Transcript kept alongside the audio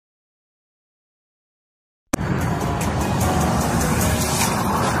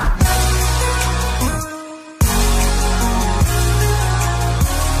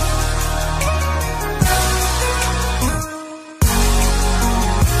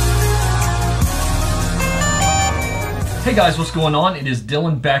Hey guys, what's going on? It is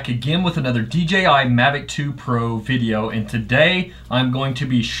Dylan back again with another DJI Mavic 2 Pro video, and today I'm going to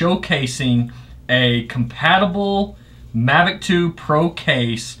be showcasing a compatible Mavic 2 Pro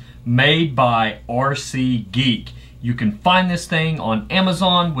case made by RCGeek. You can find this thing on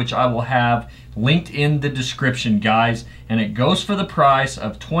Amazon, which I will have linked in the description, guys, and it goes for the price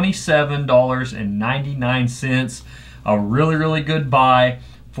of $27.99. A really good buy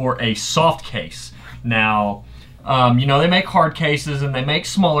for a soft case. Now, you know, they make hard cases and they make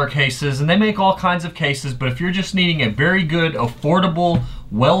smaller cases and they make all kinds of cases, but if you're just needing a very good, affordable,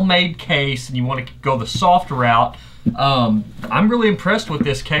 well-made case and you want to go the soft route, I'm really impressed with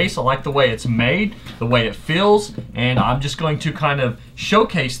this case. I like the way it's made, the way it feels, and I'm just going to kind of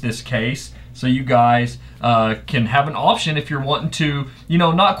showcase this case so you guys can have an option if you're wanting to, you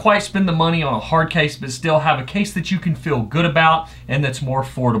know, not quite spend the money on a hard case, but still have a case that you can feel good about and that's more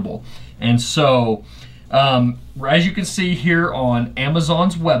affordable. And so, as you can see here on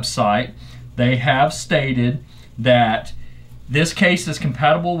Amazon's website, they have stated that this case is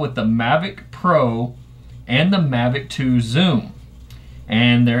compatible with the Mavic Pro and the Mavic 2 Zoom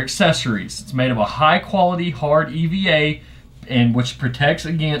and their accessories. It's made of a high quality hard EVA and which protects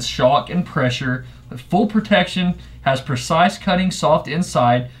against shock and pressure. Full protection, has precise cutting, soft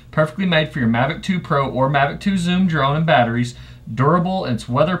inside, perfectly made for your Mavic 2 Pro or Mavic 2 Zoom drone and batteries. Durable, it's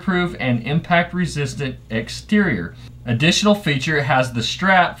weatherproof and impact resistant exterior. Additional feature, it has the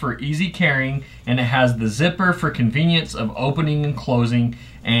strap for easy carrying and it has the zipper for convenience of opening and closing,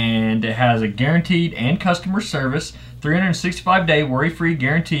 and it has a guaranteed and customer service 365-day worry-free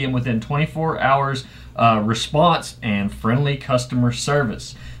guarantee and within 24 hours response and friendly customer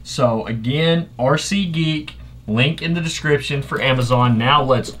service. So again, RCGeek, link in the description for Amazon. Now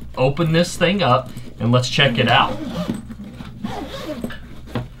let's open this thing up and let's check it out.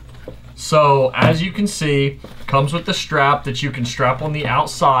 So as you can see, comes with the strap that you can strap on the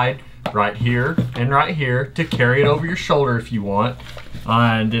outside right here and right here to carry it over your shoulder if you want.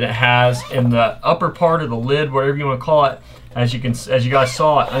 And then it has in the upper part of the lid, whatever you want to call it, as you guys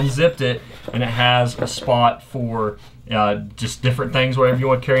saw, it unzipped it and it has a spot for just different things, whatever you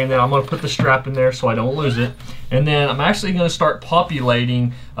want to carry in there. I'm going to put the strap in there so I don't lose it. And then I'm actually going to start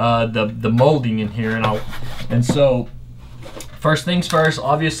populating the molding in here, and so first things first,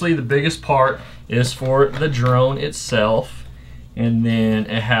 obviously the biggest part is for the drone itself, and then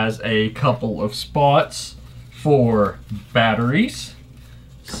it has a couple of spots for batteries.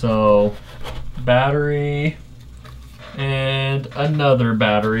 So battery and another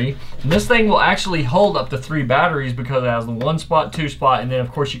battery. And this thing will actually hold up to 3 batteries because it has the 1 spot, 2 spot, and then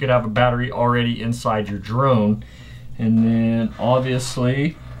of course you could have a battery already inside your drone. And then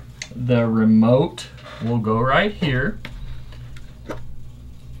obviously the remote will go right here.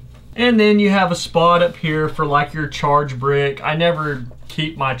 And then you have a spot up here for like your charge brick. I never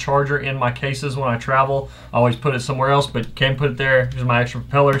keep my charger in my cases when I travel. I always put it somewhere else, but you can put it there. Here's my extra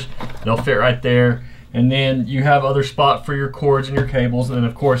propellers. They'll fit right there. And then you have other spot for your cords and your cables. And then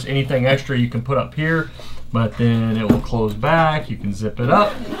of course anything extra you can put up here, but then it will close back. You can zip it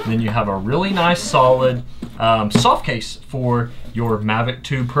up. And then you have a really nice solid soft case for your Mavic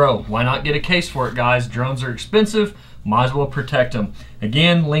 2 Pro. Why not get a case for it, guys? Drones are expensive. Might as well protect them.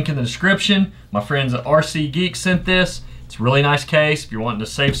 Again, link in the description. My friends at RCGeek sent this. It's a really nice case. If you're wanting to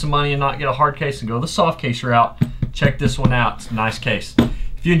save some money and not get a hard case and go the soft case route, check this one out. It's a nice case.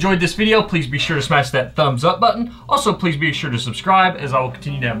 If you enjoyed this video, please be sure to smash that thumbs up button. Also, please be sure to subscribe, as I will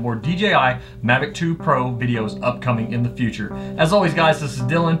continue to have more DJI Mavic 2 Pro videos upcoming in the future. As always, guys, this is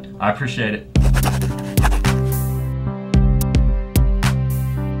Dylan. I appreciate it.